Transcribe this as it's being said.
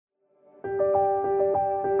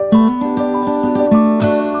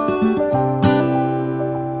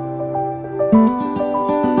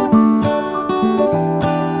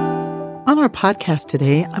our podcast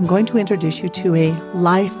today, I'm going to introduce you to a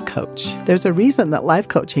life coach. There's a reason that life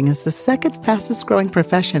coaching is the second fastest growing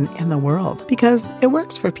profession in the world because it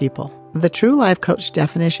works for people. The true life coach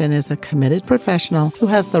definition is a committed professional who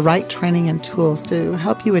has the right training and tools to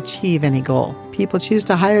help you achieve any goal. People choose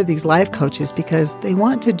to hire these life coaches because they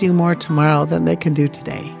want to do more tomorrow than they can do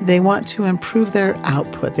today. They want to improve their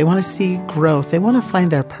output. They want to see growth. They want to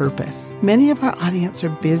find their purpose. Many of our audience are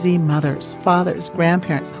busy mothers, fathers,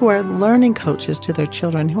 grandparents who are learning coaches to their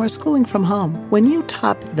children who are schooling from home. When you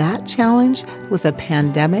top that challenge with a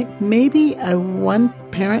pandemic, maybe a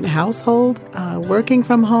one-parent household, working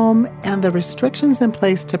from home, and the restrictions in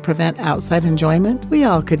place to prevent outside enjoyment, we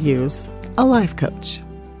all could use a life coach.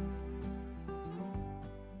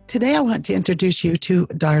 Today, I want to introduce you to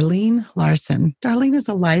Darlene Larson. Darlene is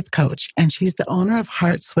a life coach, and she's the owner of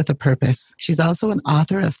Hearts with a Purpose. She's also an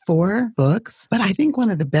author of 4 books, but I think one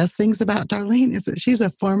of the best things about Darlene is that she's a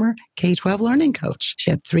former K-12 learning coach. She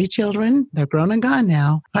had 3 children. They're grown and gone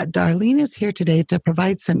now, but Darlene is here today to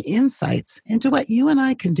provide some insights into what you and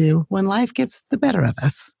I can do when life gets the better of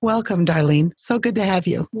us. Welcome, Darlene. So good to have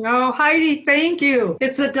you. Oh, Heidi, thank you.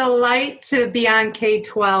 It's a delight to be on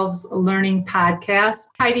K-12's Learning Podcast.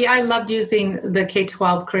 Heidi, I loved using the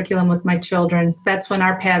K-12 curriculum with my children. That's when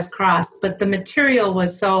our paths crossed. But the material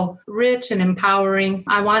was so rich and empowering.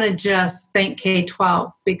 I want to just thank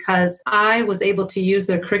K-12 because I was able to use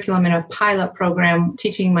their curriculum in a pilot program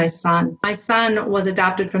teaching my son. My son was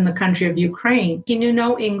adopted from the country of Ukraine. He knew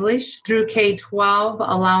no English. Through K-12,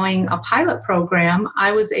 allowing a pilot program,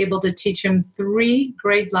 I was able to teach him 3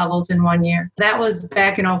 grade levels in 1 year. That was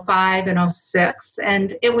back in 05 and 06.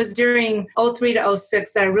 And it was during 03 to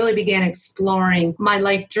 06 that I really began exploring my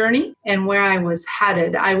life journey and where I was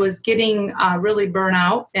headed. I was getting really burnt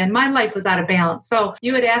out and my life was out of balance. So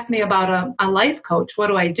you had asked me about a life coach. What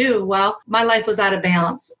do I do? Well, my life was out of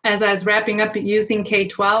balance. As I was wrapping up using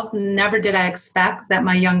K-12, never did I expect that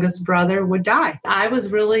my youngest brother would die. I was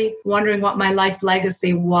really wondering what my life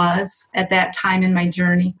legacy was at that time in my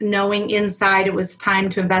journey, knowing inside it was time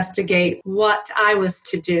to investigate what I was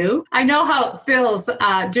to do. I know how it feels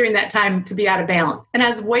during that time to be out of balance. And I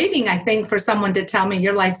was waiting, I think, for someone to tell me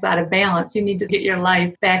your life's out of balance. You need to get your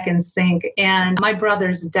life back in sync. And my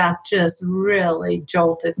brother's death just really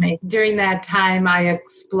jolted me. During that time, I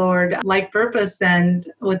explored life purpose. And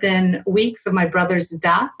within weeks of my brother's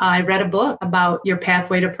death, I read a book about your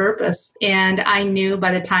pathway to purpose. And I knew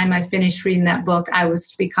by the time I finished reading that book, I was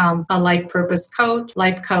to become a life purpose coach,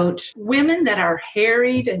 life coach. Women that are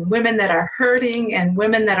harried and women that are hurting and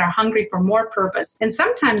women that are hungry for more purpose. And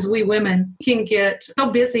sometimes we women can get so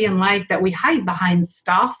busy in life that we hide behind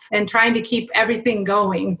stuff and trying to keep everything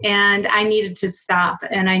going. And I needed to stop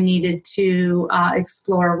and I needed to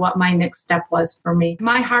explore what my next step was for me.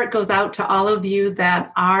 My heart goes out to all of you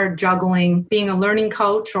that are juggling being a learning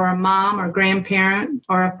coach or a mom or grandparent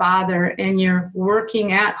or a father, and you're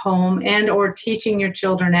working at home and or teaching your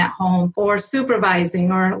children at home or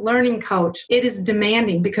supervising or learning coach. It is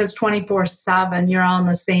demanding because 24/7 you're all in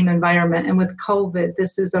the same environment. And with COVID,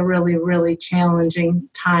 this is a really, really challenging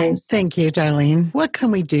times. Thank you, Darlene. What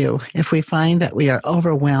can we do if we find that we are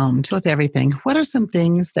overwhelmed with everything? What are some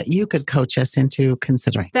things that you could coach us into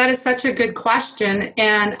considering? That is such a good question.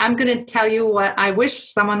 And I'm going to tell you what I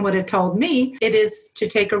wish someone would have told me. It is to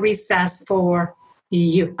take a recess for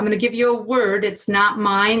you. I'm going to give you a word. It's not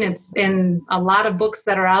mine. It's in a lot of books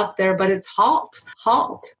that are out there, but it's halt.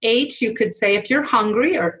 Halt. H, you could say if you're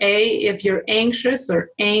hungry, or A, if you're anxious or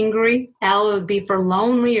angry. L would be for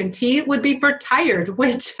lonely, and T would be for tired,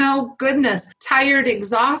 which, oh goodness, tired,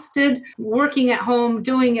 exhausted, working at home,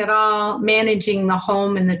 doing it all, managing the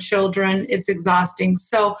home and the children. It's exhausting.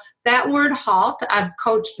 So that word halt, I've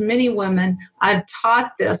coached many women. I've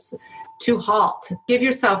taught this. To halt. Give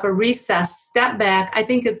yourself a recess, step back. I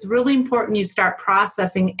think it's really important you start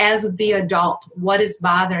processing as the adult what is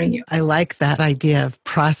bothering you. I like that idea of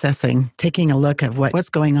processing, taking a look at what's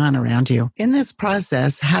going on around you. In this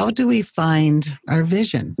process, how do we find our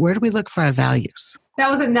vision? Where do we look for our values? That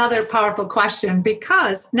was another powerful question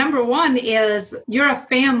because number one is you're a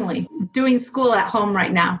family doing school at home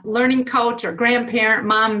right now, learning coach or grandparent,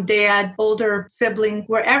 mom, dad, older sibling,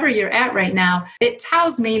 wherever you're at right now. It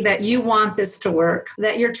tells me that you want this to work,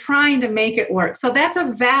 that you're trying to make it work. So that's a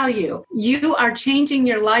value. You are changing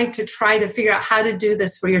your life to try to figure out how to do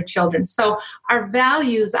this for your children. So our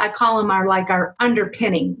values, I call them, are like our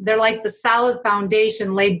underpinning. They're like the solid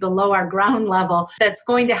foundation laid below our ground level that's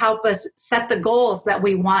going to help us set the goals that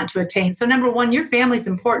we want to attain. So number one, your family's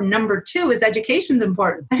important. Number two is education's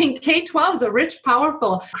important. I mean, K K-12 is a rich,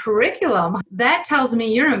 powerful curriculum. That tells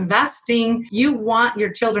me you're investing. You want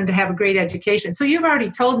your children to have a great education. So you've already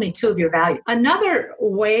told me two of your values. Another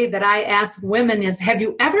way that I ask women is, have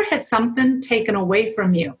you ever had something taken away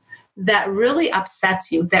from you that really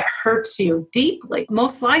upsets you, that hurts you deeply?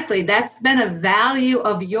 Most likely that's been a value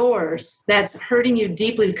of yours that's hurting you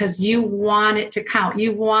deeply because you want it to count.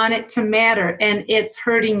 You want it to matter, and it's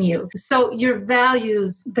hurting you. So your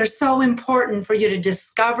values, they're so important for you to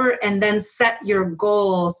discover and then set your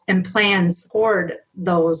goals and plans toward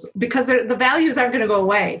those, because the values aren't going to go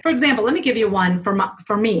away. For example, let me give you one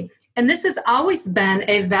for me. And this has always been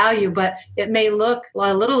a value, but it may look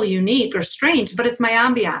a little unique or strange, but it's my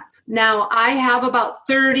ambiance. Now, I have about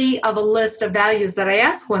 30 of a list of values that I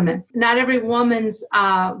ask women. Not every woman's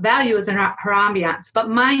value is in her ambiance, but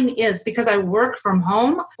mine is, because I work from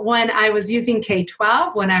home. When I was using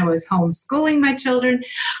K-12, when I was homeschooling my children,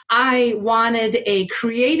 I wanted a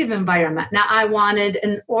creative environment. Now, I wanted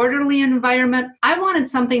an orderly environment. I wanted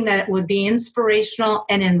something that would be inspirational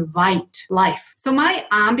and invite life. So my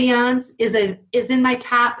ambiance is in my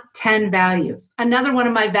top 10 values. Another one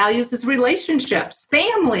of my values is relationships.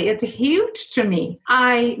 Family, it's huge to me.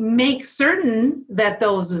 I make certain that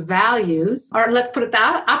those values, or let's put it the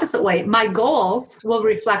opposite way, my goals will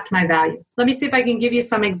reflect my values. Let me see if I can give you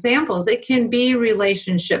some examples. It can be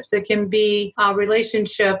relationships. It can be a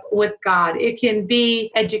relationship with God. It can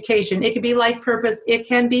be education. It can be life purpose. It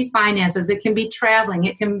can be finances. It can be traveling.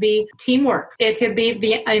 It can be teamwork. It can be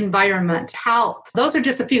the environment, health. Those are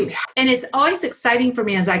just a few. And it's always exciting for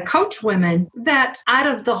me as I coach women that out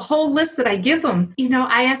of the whole list that I give them,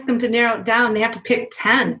 I ask them to narrow it down. They have to pick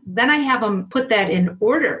 10. Then I have them put that in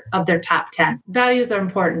order of their top 10. Values are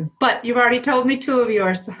important, but you've already told me two of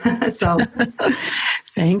yours. So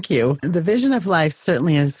Thank you. The vision of life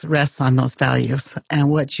certainly rests on those values and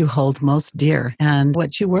what you hold most dear and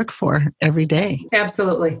what you work for every day.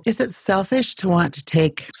 Absolutely. Is it selfish to want to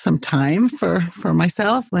take some time for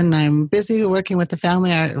myself when I'm busy working with the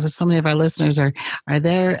family? So many of our listeners are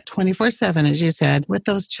there 24/7, as you said, with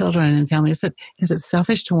those children and family. Is it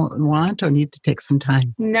selfish to want or need to take some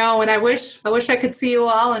time? No, and I wish I could see you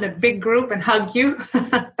all in a big group and hug you,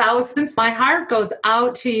 thousands. My heart goes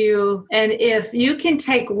out to you. And if you can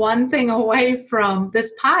take one thing away from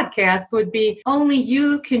this podcast, would be only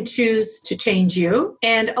you can choose to change you,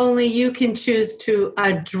 and only you can choose to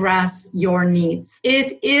address your needs.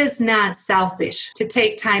 It is not selfish to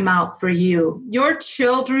take time out for you. Your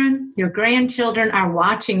children, your grandchildren are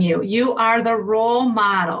watching you. You are the role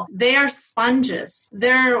model. They are sponges.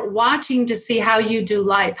 They're watching to see how you do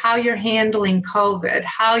life, how you're handling COVID,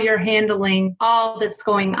 how you're handling all that's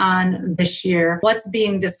going on this year, what's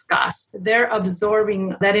being discussed. They're absorbing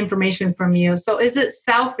that information from you. So is it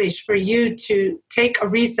selfish for you to take a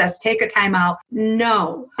recess, take a time out?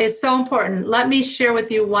 No, it's so important. Let me share with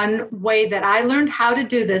you one way that I learned how to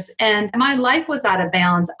do this. And my life was out of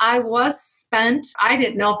balance. I was spent. I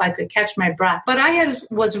didn't know if I could catch my breath, but I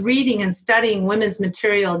was reading and studying women's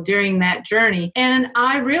material during that journey. And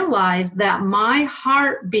I realized that my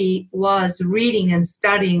heartbeat was reading and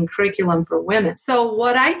studying curriculum for women. So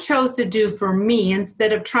what I chose to do for me,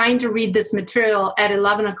 instead of trying to read this material at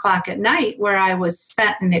 11 o'clock at night where I was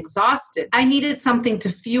spent and exhausted, I needed something to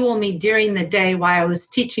fuel me during the day while I was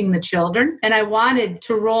teaching the children. And I wanted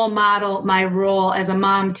to role model my role as a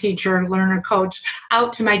mom, teacher, learner, coach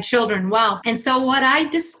out to my children well. And so what I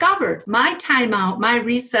discovered, my time out, my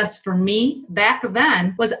recess for me back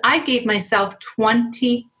then was I gave myself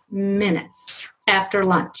 20 minutes after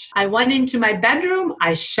lunch. I went into my bedroom.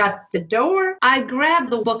 I shut the door. I grabbed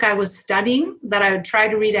the book I was studying that I would try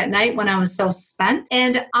to read at night when I was so spent.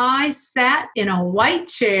 And I sat in a white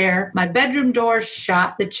chair, my bedroom door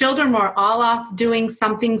shut. The children were all off doing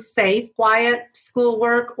something safe, quiet,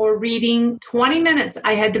 schoolwork or reading. 20 minutes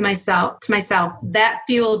I had to myself. That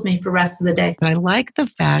fueled me for the rest of the day. But I like the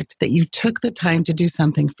fact that you took the time to do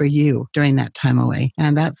something for you during that time away.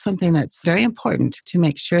 And that's something that's very important to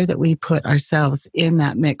make sure that we put ourselves in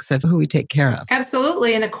that mix of who we take care of.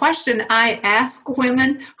 Absolutely. And a question I ask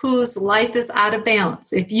women whose life is out of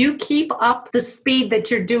balance. If you keep up the speed that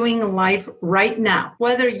you're doing life right now,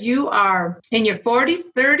 whether you are in your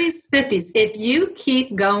 40s, 30s, 50s, if you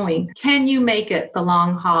keep going, can you make it the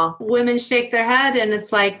long haul? Women shake their head and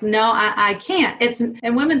it's like, no, I can't.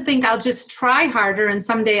 And women think I'll just try harder and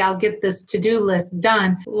someday I'll get this to-do list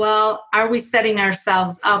done. Well, are we setting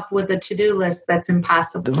ourselves up with a to-do list that's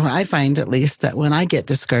impossible? I find, at least, that when I get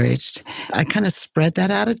discouraged, I kind of spread that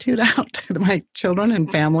attitude out to my children and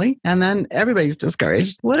family, and then everybody's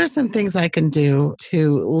discouraged. What are some things I can do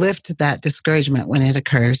to lift that discouragement when it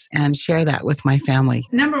occurs and share that with my family?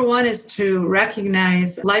 Number one is to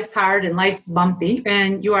recognize life's hard and life's bumpy,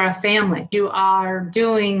 and you are a family. You are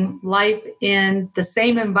doing life in the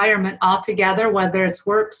same environment all together, whether it's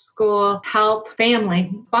work, school, health,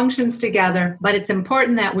 family, functions together. But it's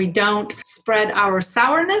important that we don't spread our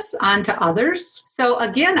sourness onto others. So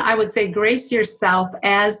again, I would say grace yourself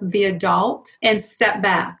as the adult and step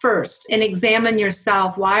back first and examine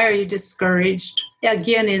yourself. Why are you discouraged?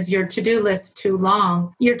 Again, is your to-do list too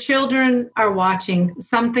long? Your children are watching.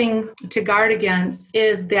 Something to guard against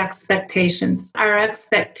is the expectations. Our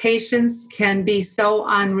expectations can be so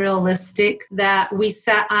unrealistic that we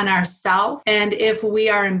set on ourselves. And if we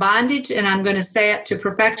are in bondage, and I'm going to say it to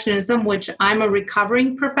perfectionism, which I'm a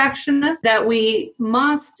recovering perfectionist, that we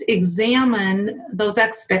must examine those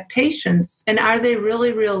expectations. And are they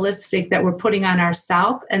really realistic that we're putting on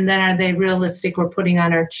ourselves? And then are they realistic we're putting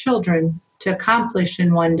on our children to accomplish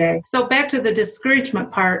in one day? So back to the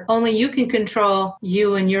discouragement part, only you can control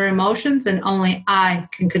you and your emotions, and only I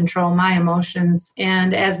can control my emotions.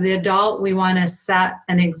 And as the adult, we want to set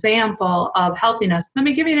an example of healthiness. Let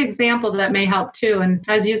me give you an example that may help too. And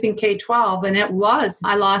I was using K-12, and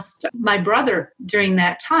I lost my brother during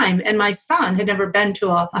that time, and my son had never been to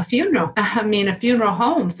a funeral, a funeral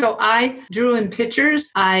home. So I drew in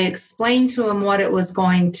pictures. I explained to him what it was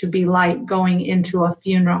going to be like going into a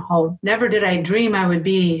funeral home. Never did I dream I would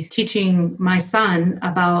be teaching my son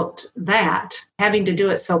about that, having to do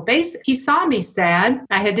it so basic. He saw me sad.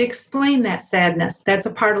 I had to explain that sadness. That's a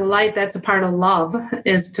part of life. That's a part of love,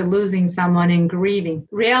 is to losing someone and grieving.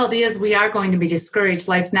 Reality is we are going to be discouraged.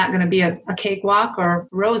 Life's not going to be a cakewalk or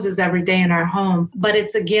roses every day in our home. But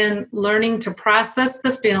it's, again, learning to process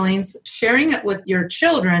the feelings, sharing it with your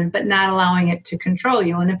children, but not allowing it to control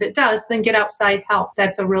you. And if it does, then get outside help.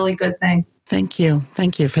 That's a really good thing. Thank you.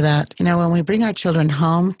 Thank you for that. When we bring our children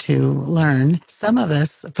home to learn, some of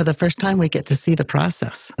us, for the first time, we get to see the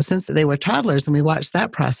process. Since they were toddlers and we watched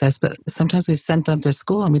that process, but sometimes we've sent them to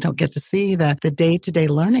school and we don't get to see the day-to-day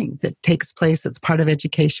learning that takes place. It's part of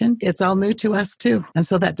education. It's all new to us too. And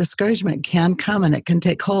so that discouragement can come and it can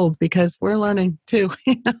take hold because we're learning too.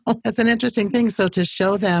 That's an interesting thing. So to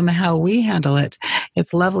show them how we handle it,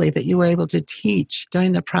 it's lovely that you were able to teach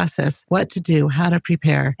during the process what to do, how to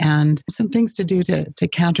prepare, and some things to do to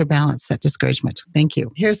counterbalance that discouragement. Thank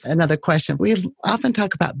you. Here's another question. We often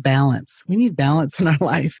talk about balance. We need balance in our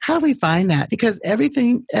life. How do we find that? Because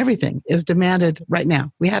everything is demanded right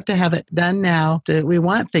now. We have to have it done now. We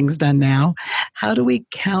want things done now. How do we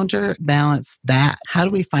counterbalance that? How do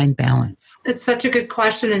we find balance? It's such a good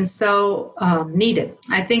question and so needed.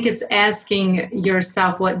 I think it's asking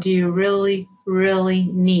yourself, what do you really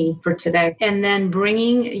need for today? And then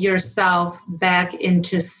bringing yourself back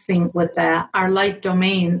into sync with that. Our life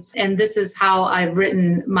domains, and this is how I've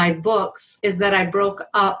written my books, is that I broke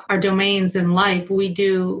up our domains in life. We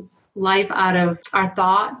do life out of our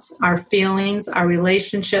thoughts, our feelings, our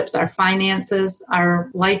relationships, our finances, our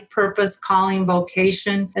life purpose, calling,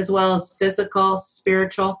 vocation, as well as physical,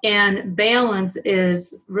 spiritual. And balance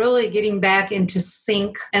is really getting back into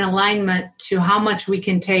sync and alignment to how much we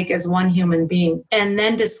can take as one human being. And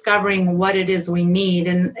then discovering what it is we need.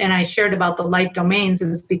 And I shared about the life domains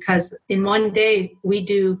is because in one day we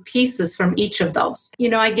do pieces from each of those.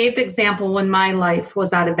 I gave the example when my life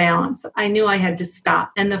was out of balance. I knew I had to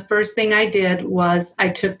stop. And the first thing I did was I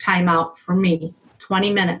took time out for me.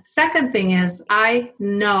 20 minutes. Second thing is I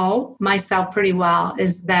know myself pretty well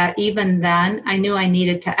is that even then I knew I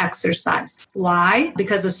needed to exercise. Why?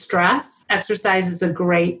 Because of stress. Exercise is a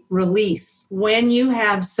great release. When you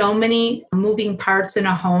have so many moving parts in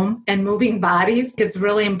a home and moving bodies, it's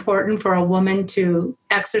really important for a woman to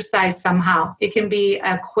exercise somehow. It can be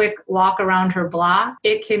a quick walk around her block.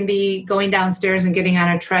 It can be going downstairs and getting on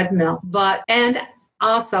a treadmill.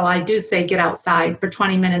 Also, I do say get outside for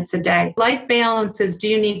 20 minutes a day. Life balance is, do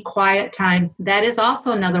you need quiet time? That is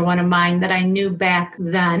also another one of mine that I knew back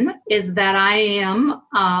then, is that I am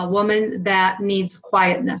a woman that needs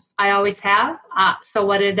quietness. I always have. So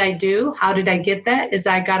what did I do? How did I get that? Is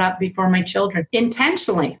I got up before my children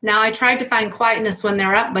intentionally. Now, I tried to find quietness when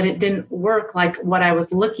they're up, but it didn't work like what I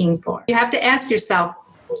was looking for. You have to ask yourself,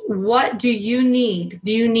 what do you need?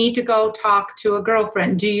 Do you need to go talk to a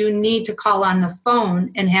girlfriend? Do you need to call on the phone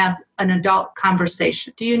and have an adult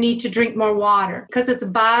conversation? Do you need to drink more water? Because it's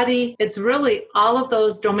body, it's really all of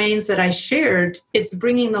those domains that I shared. It's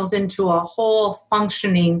bringing those into a whole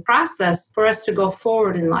functioning process for us to go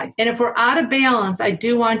forward in life. And if we're out of balance, I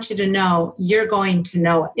do want you to know you're going to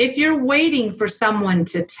know it. If you're waiting for someone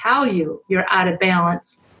to tell you you're out of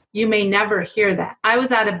balance, you may never hear that. I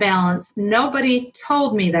was out of balance. Nobody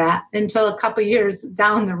told me that until a couple years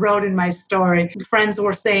down the road in my story. Friends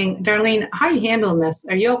were saying, Darlene, how are you handling this?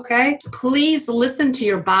 Are you okay? Please listen to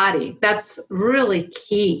your body. That's really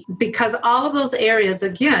key, because all of those areas,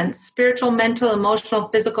 again, spiritual, mental, emotional,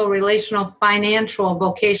 physical, relational, financial,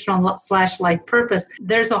 vocational / life purpose,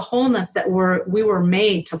 there's a wholeness that we were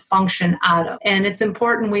made to function out of. And it's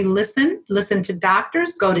important we listen to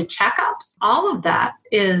doctors, go to checkups. All of that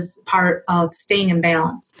is part of staying in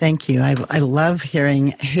balance. Thank you. I love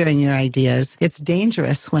hearing your ideas. It's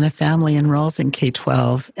dangerous when a family enrolls in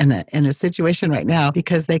K-12 in a situation right now,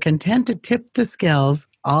 because they can tend to tip the scales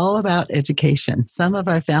all about education. Some of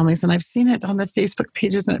our families, and I've seen it on the Facebook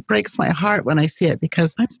pages, and it breaks my heart when I see it,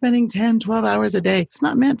 because I'm spending 10, 12 hours a day. It's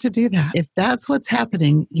not meant to do that. If that's what's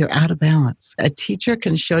happening, you're out of balance. A teacher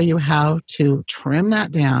can show you how to trim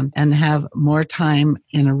that down and have more time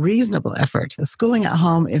in a reasonable effort. Schooling at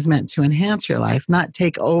home is meant to enhance your life, not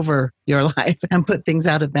take over your life and put things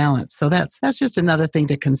out of balance. So that's just another thing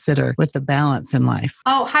to consider with the balance in life.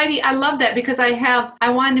 Oh, Heidi, I love that, because I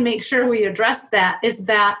wanted to make sure we address that, is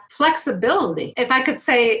that flexibility. If I could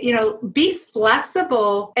say, be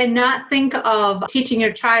flexible and not think of teaching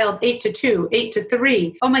your child 8 to 2, 8 to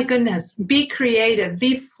 3. Oh my goodness. Be creative,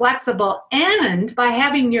 be flexible. And by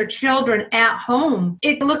having your children at home,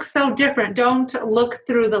 it looks so different. Don't look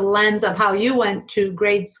through the lens of how you went to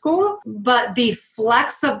grade school, but be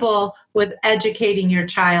flexible with educating your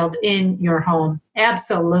child in your home.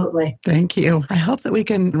 Absolutely. Thank you. I hope that we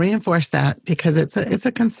can reinforce that, because it's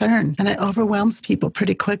a concern and it overwhelms people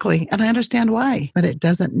pretty quickly. And I understand why, but it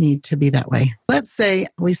doesn't need to be that way. Let's say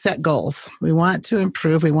we set goals. We want to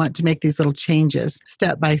improve. We want to make these little changes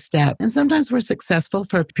step by step. And sometimes we're successful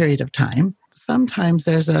for a period of time. Sometimes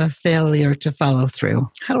there's a failure to follow through.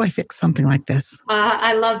 How do I fix something like this?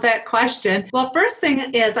 I love that question. Well, first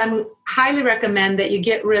thing is I highly recommend that you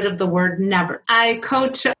get rid of the word never. I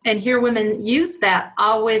coach and hear women use that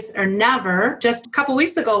always or never. Just a couple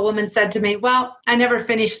weeks ago, a woman said to me, well, I never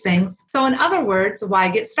finish things. So in other words, why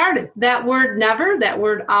get started? That word never, that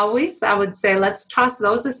word always, I would say let's toss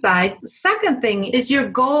those aside. The second thing is your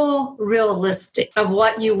goal realistic of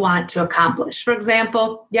what you want to accomplish. For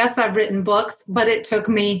example, yes, I've written books, but it took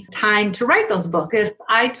me time to write those books. If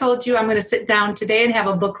I told you I'm going to sit down today and have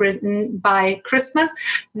a book written by Christmas,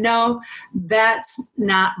 no, that's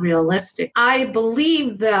not realistic. I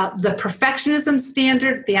believe the perfectionism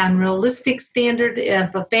standard, the unrealistic standard,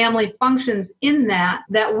 if a family functions in that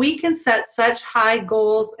we can set such high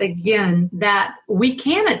goals again that we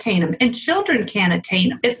can attain them and children can attain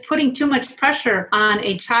them. It's putting too much pressure on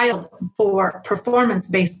a child for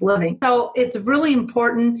performance-based living. So it's really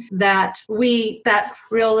important that we set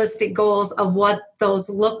realistic goals of what those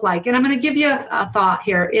look like. And I'm going to give you a thought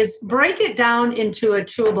here is break it down into a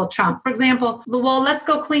chewable chunk. For example, well, let's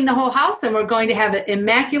go clean the whole house and we're going to have it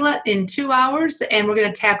immaculate in 2 hours and we're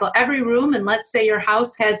going to tackle every room. And let's say your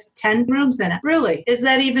house has 10 rooms in it. Really? Is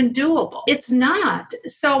that even doable? It's not.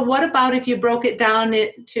 So what about if you broke it down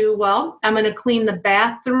to, well, I'm going to clean the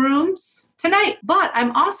bathrooms tonight, but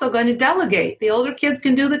I'm also going to delegate. The older kids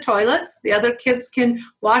can do the toilets. The other kids can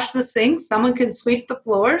wash the sinks. Someone can sweep the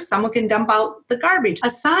floors. Someone can dump out the garbage.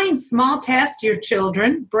 Assign small tasks to your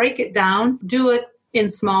children. Break it down. Do it in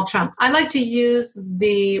small chunks. I like to use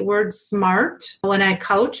the word SMART when I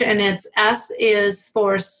coach, and it's S is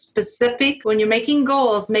for specific. When you're making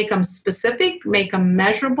goals, make them specific, make them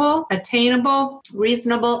measurable, attainable,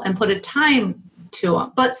 reasonable, and put a time to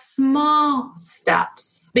them, but small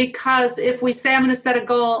steps. Because if we say I'm going to set a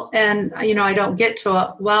goal and I don't get to it,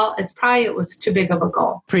 well, it was too big of a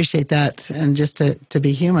goal. Appreciate that. And just to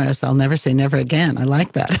be humorous, I'll never say never again. I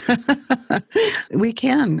like that. We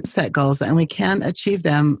can set goals and we can achieve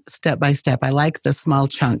them step by step. I like the small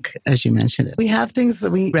chunk, as you mentioned it. We have things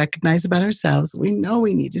that we recognize about ourselves. We know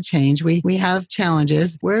we need to change. We have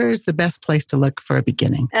challenges. Where is the best place to look for a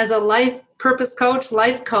beginning? As a life purpose coach,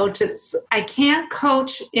 life coach, I can't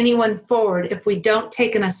coach anyone forward if we don't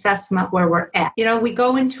take an assessment where we're at. We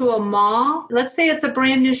go into a mall, let's say it's a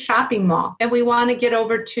brand new shopping mall, and we want to get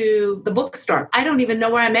over to the bookstore. I don't even know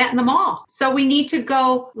where I'm at in the mall. So we need to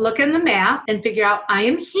go look in the map and figure out, I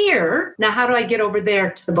am here. Now, how do I get over there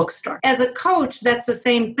to the bookstore? As a coach, that's the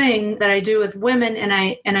same thing that I do with women. And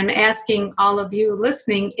I'm asking all of you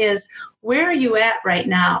listening is, where are you at right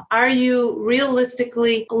now? Are you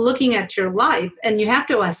realistically looking at your life? And you have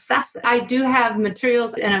to assess it. I do have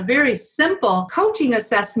materials in a very simple coaching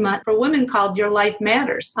assessment for women called Your Life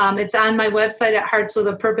Matters. It's on my website at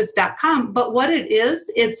heartswithapurpose.com. But what it is,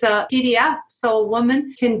 it's a PDF. So a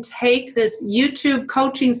woman can take this YouTube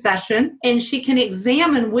coaching session and she can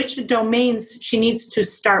examine which domains she needs to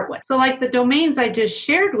start with. So like the domains I just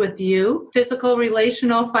shared with you, physical,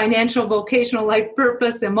 relational, financial, vocational, life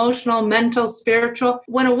purpose, emotional, mental, spiritual.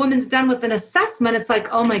 When a woman's done with an assessment, it's like,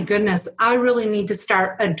 oh my goodness, I really need to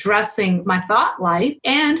start addressing my thought life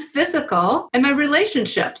and physical and my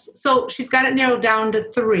relationships. So she's got it narrowed down to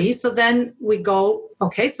 3. So then we go,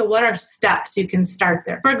 okay, so what are steps? You can start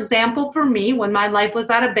there. For example, for me, when my life was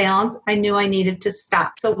out of balance, I knew I needed to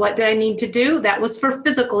stop. So what did I need to do? That was for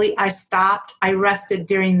physically. I stopped. I rested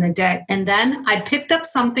during the day. And then I picked up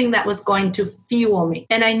something that was going to fuel me.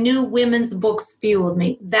 And I knew women's books fueled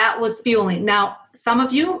me. That was fueling. Now, some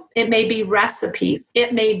of you, it may be recipes.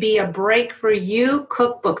 It may be a break for you,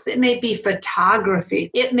 cookbooks. It may be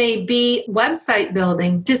photography. It may be website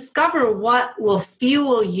building. Discover what will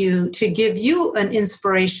fuel you to give you an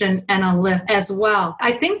inspiration and a lift as well.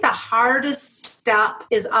 I think the hardest step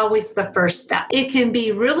is always the first step. It can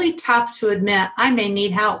be really tough to admit, I may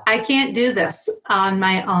need help. I can't do this on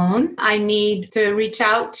my own. I need to reach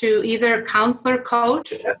out to either a counselor,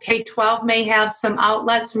 coach. K-12 may have some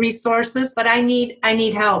outlets, resources, but I need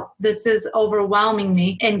help. This is overwhelming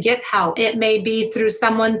me, and get help. It may be through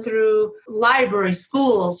someone through libraries,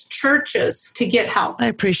 schools, churches to get help. I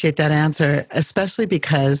appreciate that answer, especially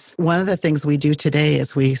because one of the things we do today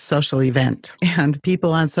is we social event, and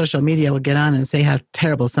people on social media will get on and say how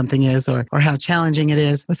terrible something is or how challenging it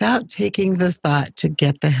is without taking the thought to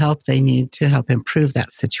get the help they need to help improve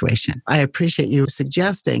that situation. I appreciate you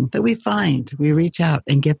suggesting that we reach out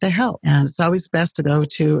and get the help. And it's always best to go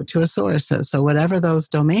to a source. So whatever those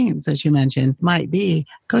domains, as you mentioned, might be,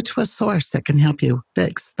 go to a source that can help you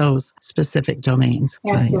fix those specific domains.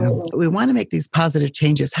 Absolutely. We want to make these positive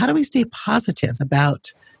changes. How do we stay positive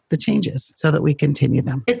about the changes so that we continue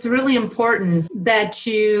them? It's really important that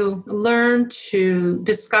you learn to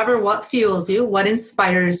discover what fuels you, what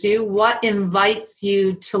inspires you, what invites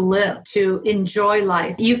you to live, to enjoy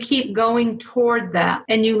life. You keep going toward that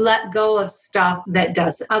and you let go of stuff that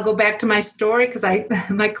doesn't. I'll go back to my story because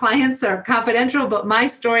my clients are confidential, but my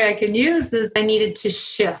story I can use is I needed to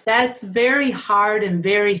shift. That's very hard and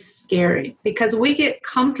very scary because we get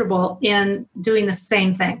comfortable in doing the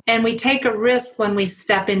same thing and we take a risk when we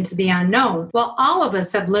step into the unknown. Well, all of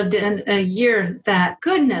us have lived in a year that,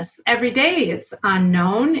 goodness, every day it's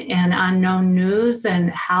unknown and unknown news and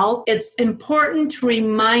health. It's important to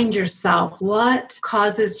remind yourself what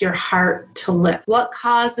causes your heart to lift, what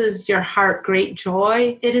causes your heart great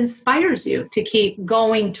joy. It inspires you to keep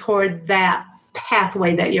going toward that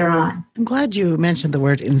pathway that you're on. I'm glad you mentioned the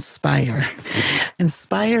word inspire.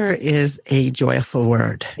 Inspire is a joyful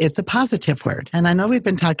word. It's a positive word. And I know we've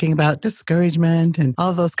been talking about discouragement and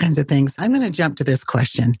all those kinds of things. I'm going to jump to this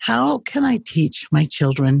question. How can I teach my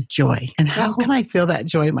children joy? And how can I feel that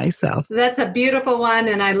joy myself? That's a beautiful one.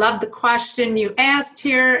 And I love the question you asked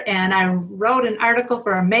here. And I wrote an article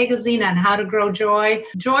for a magazine on how to grow joy.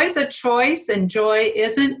 Joy is a choice and joy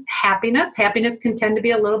isn't happiness. Happiness can tend to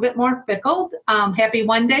be a little bit more fickle. Happy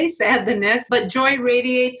one day, sad the next. But joy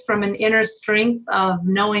radiates from an inner strength of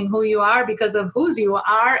knowing who you are because of whose you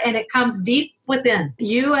are. And it comes deep within.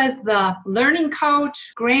 You as the learning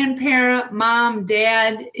coach, grandparent, mom,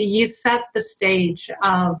 dad, you set the stage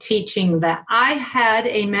of teaching that. I had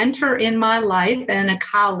a mentor in my life and a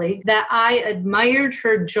colleague that I admired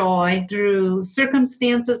her joy through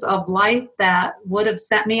circumstances of life that would have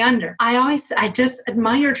set me under. I just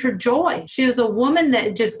admired her joy. She was a woman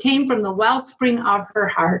that just came from the wellspring of her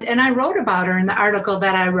heart. And I wrote about her in the article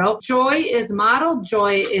that I wrote. Joy is modeled.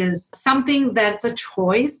 Joy is something that's a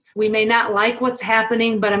choice. We may not like what's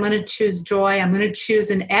happening, but I'm going to choose joy. I'm going to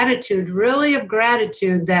choose an attitude really of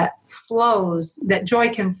gratitude that flows, that joy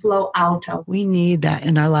can flow out of. We need that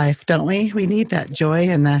in our life, don't we? We need that joy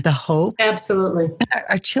and the hope. Absolutely.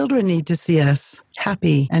 Our children need to see us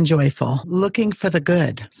happy and joyful, looking for the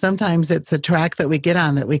good. Sometimes it's a track that we get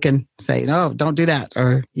on that we can say, no, don't do that,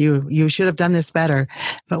 or you should have done this better.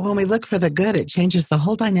 But when we look for the good, it changes the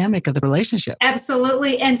whole dynamic of the relationship.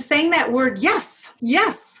 Absolutely. And saying that word, yes,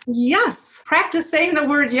 yes, yes. Practice saying the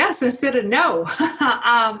word yes instead of no.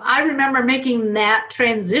 I remember making that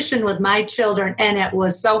transition with my children, and it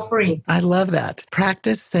was so free. I love that.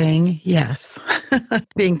 Practice saying yes.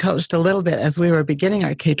 being coached a little bit as we were beginning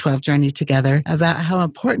our K-12 journey together about how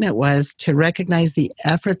important it was to recognize the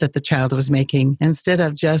effort that the child was making instead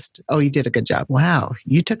of just, oh, you did a good job. Wow,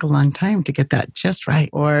 you took a long time to get that just right.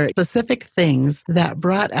 Or specific things that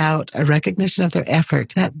brought out a recognition of their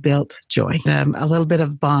effort that built joy, a little bit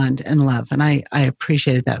of bond and love. And I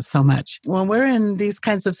appreciated that so much. When we're in these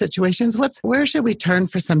kinds of situations, where should we turn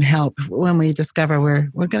for some help when we discover we're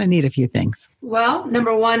going to need a few things? Well,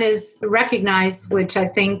 number one is recognize, which I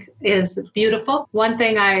think is beautiful. One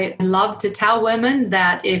thing I love to tell women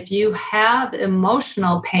that if you have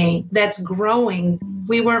emotional pain that's growing,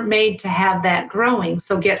 we weren't made to have that growing.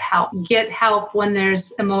 So get help. Get help when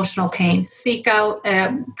there's emotional pain. Seek out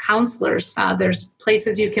counselors. There's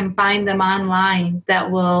places you can find them online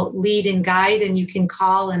that will lead and guide, and you can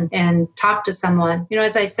call and talk to someone.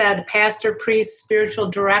 As I said, pastor, priests, spiritual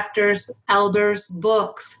directors, elders,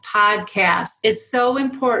 books, podcasts. It's so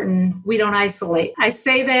important we don't isolate. I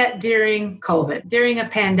say that during COVID, during a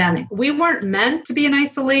pandemic. We weren't meant to be in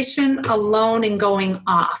isolation, alone and going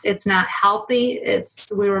off. It's not healthy.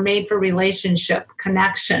 We were made for relationship,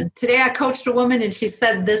 connection. Today I coached a woman and she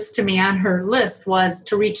said this to me on her list was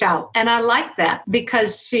to reach out. And I like that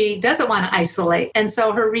because she doesn't want to isolate. And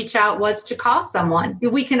so her reach out was to call someone.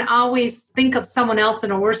 We can always think of someone else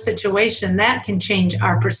in a worse situation. That can change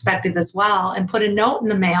our perspective as well. And put a note in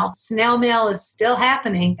the mail. Snail mail is still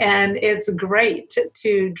happening, and it's great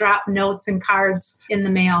to drop notes and cards in the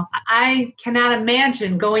mail. I cannot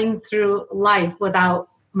imagine going through life without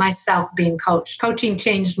myself being coached. Coaching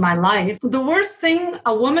changed my life. The worst thing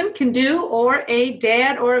a woman can do, or a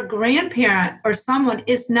dad or a grandparent or someone,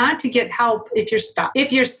 is not to get help if you're stuck.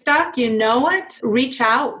 If you're stuck, you know it, reach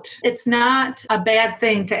out. It's not a bad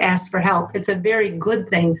thing to ask for help. It's a very good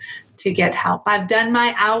thing to get help. I've done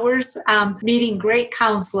my hours meeting great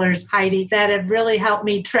counselors, Heidi, that have really helped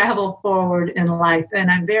me travel forward in life. And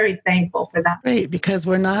I'm very thankful for that. Great, because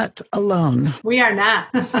we're not alone. We are not.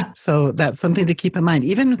 So that's something to keep in mind.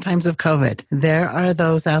 Even in times of COVID, there are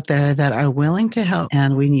those out there that are willing to help,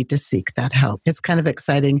 and we need to seek that help. It's kind of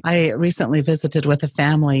exciting. I recently visited with a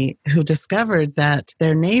family who discovered that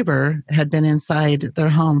their neighbor had been inside their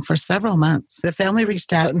home for several months. The family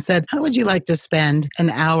reached out and said, how would you like to spend an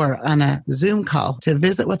hour on a Zoom call to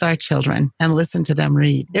visit with our children and listen to them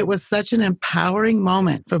read? It was such an empowering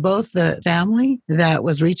moment for both the family that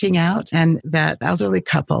was reaching out and that elderly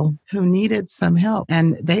couple who needed some help.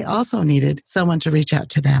 And they also needed someone to reach out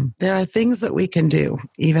to them. There are things that we can do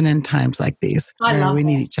even in times like these where we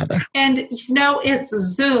need each other. And it's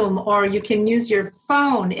Zoom, or you can use your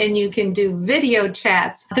phone and you can do video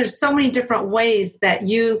chats. There's so many different ways that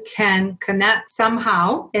you can connect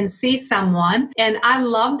somehow and see someone. And I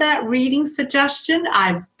love that reading suggestion.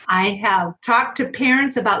 I have talked to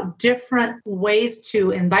parents about different ways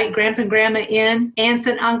to invite grandpa and grandma in, aunts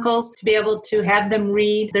and uncles, to be able to have them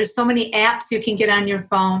read. There's so many apps you can get on your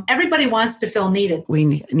phone. Everybody wants to feel needed.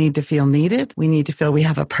 We need to feel needed. We need to feel we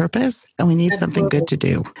have a purpose, and we need something good to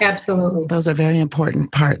do. Absolutely. Those are very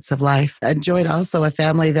important parts of life. I enjoyed also a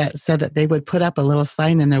family that said that they would put up a little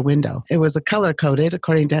sign in their window. It was color-coded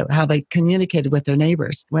according to how they communicated with their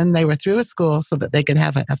neighbors when they were through at school, so that they could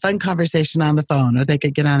have a fun conversation on the phone, or they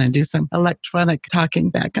could get on and do some electronic talking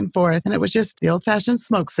back and forth. And it was just the old-fashioned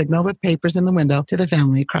smoke signal with papers in the window to the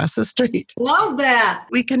family across the street. Love that.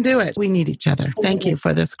 We can do it. We need each other. Thank you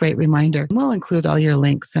for this great reminder. We'll include all your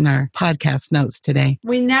links in our podcast notes today.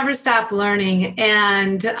 We never stop learning,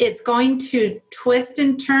 and it's going to twist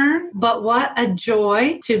and turn, but what a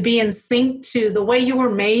joy to be in sync to the way you were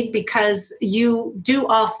made, because you do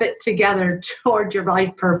all fit together toward your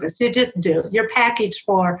life purpose. You just do. You're packaged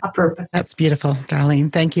for a purpose. That's beautiful,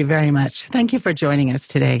 Darlene. Thank you very much. Thank you for joining us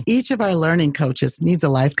today. Each of our learning coaches needs a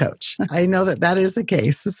life coach. I know that is the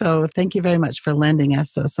case. So thank you very much for lending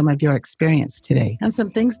us some of your experience today and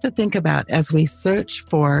some things to think about as we search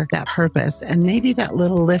for that purpose and maybe that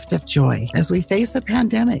little lift of joy as we face a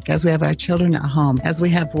pandemic, as we have our children at home, as we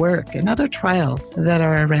have work and other trials that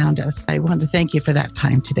are around us. I want to thank you for that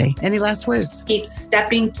time today. Any last words? Keep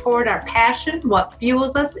stepping toward our passion, what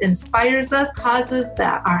fuels us, inspires us, causes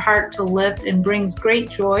our heart to lift, and brings great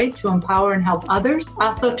joy to empower and help others,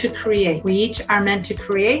 also to create. We each are meant to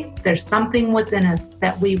create. There's something within us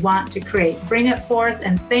that we want to create. Bring it forth,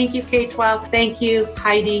 and thank you, K-12. Thank you,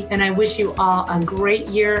 Heidi, and I wish you all a great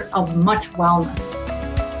year of much wellness.